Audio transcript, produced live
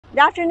Good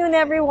afternoon,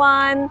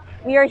 everyone.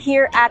 We are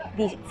here at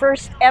the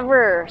first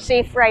ever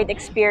Safe Ride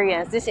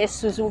experience. This is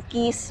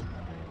Suzuki's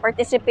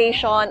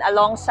participation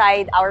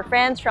alongside our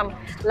friends from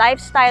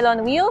Lifestyle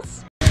on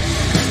Wheels.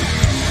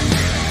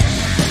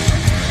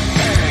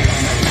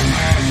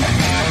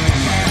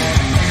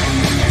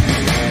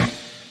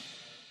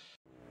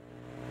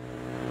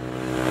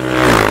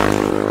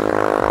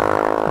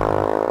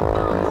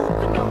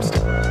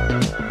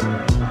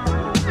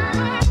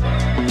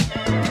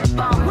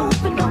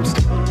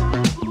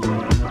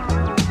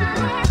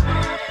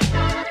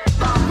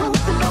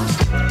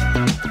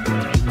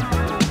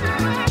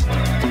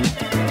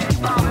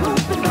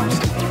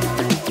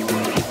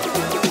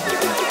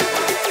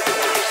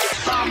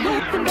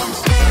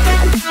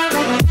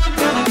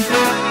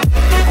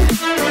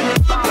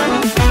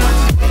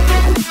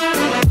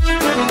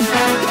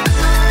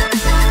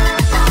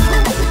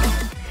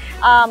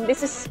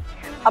 This is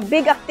a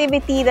big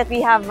activity that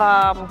we have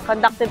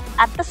conducted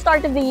at the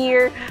start of the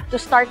year to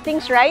start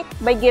things right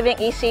by giving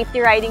a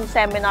safety riding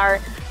seminar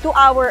to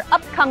our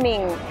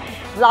upcoming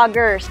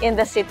vloggers in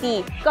the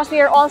city. Because we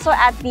are also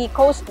at the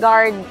Coast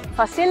Guard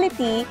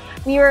facility,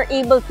 we were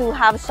able to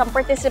have some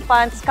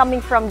participants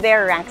coming from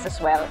their ranks as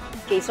well.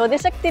 Okay, so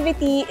this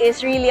activity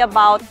is really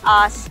about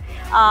us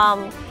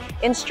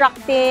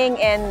instructing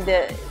and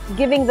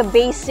giving the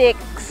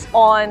basics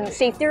on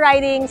safety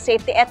riding,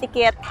 safety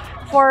etiquette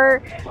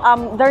for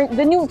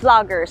the new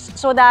vloggers,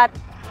 so that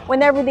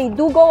whenever they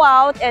do go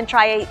out and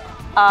try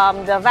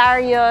the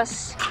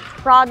various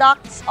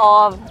products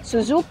of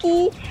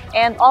Suzuki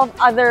and of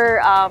other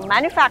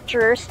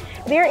manufacturers,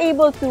 they're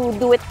able to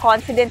do it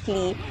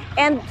confidently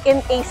and in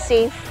a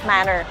safe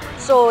manner.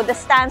 So the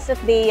stance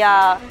that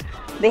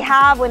they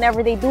have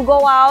whenever they do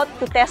go out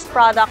to test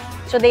product,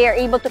 so they are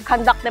able to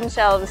conduct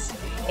themselves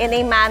in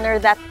a manner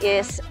that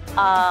is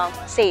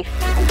safe.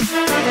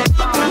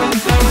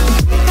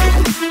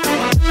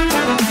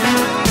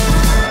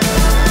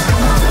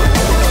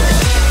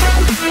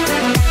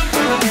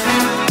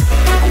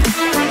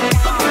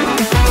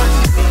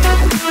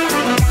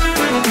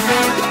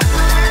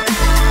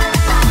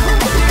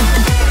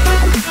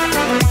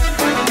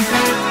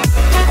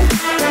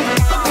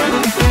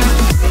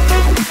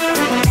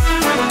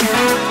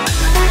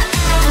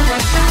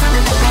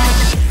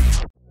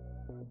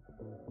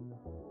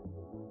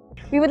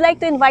 We would like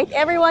to invite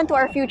everyone to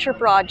our future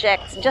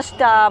projects. Just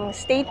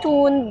stay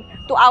tuned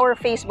to our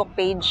Facebook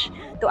page,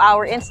 to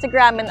our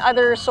Instagram and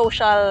other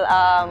social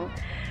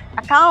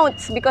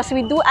accounts, because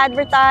we do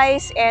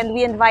advertise and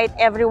we invite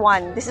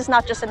everyone. This is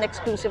not just an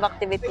exclusive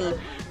activity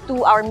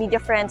to our media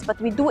friends,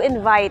 but we do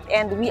invite,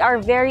 and we are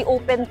very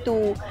open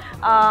to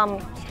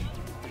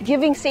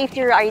giving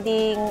safety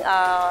riding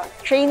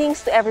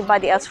trainings to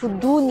everybody else who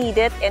do need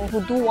it and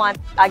who do want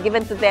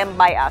given to them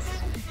by us.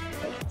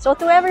 So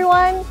to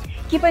everyone,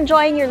 keep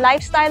enjoying your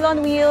Lifestyle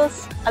on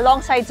Wheels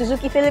alongside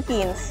Suzuki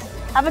Philippines.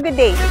 Have a good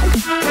day!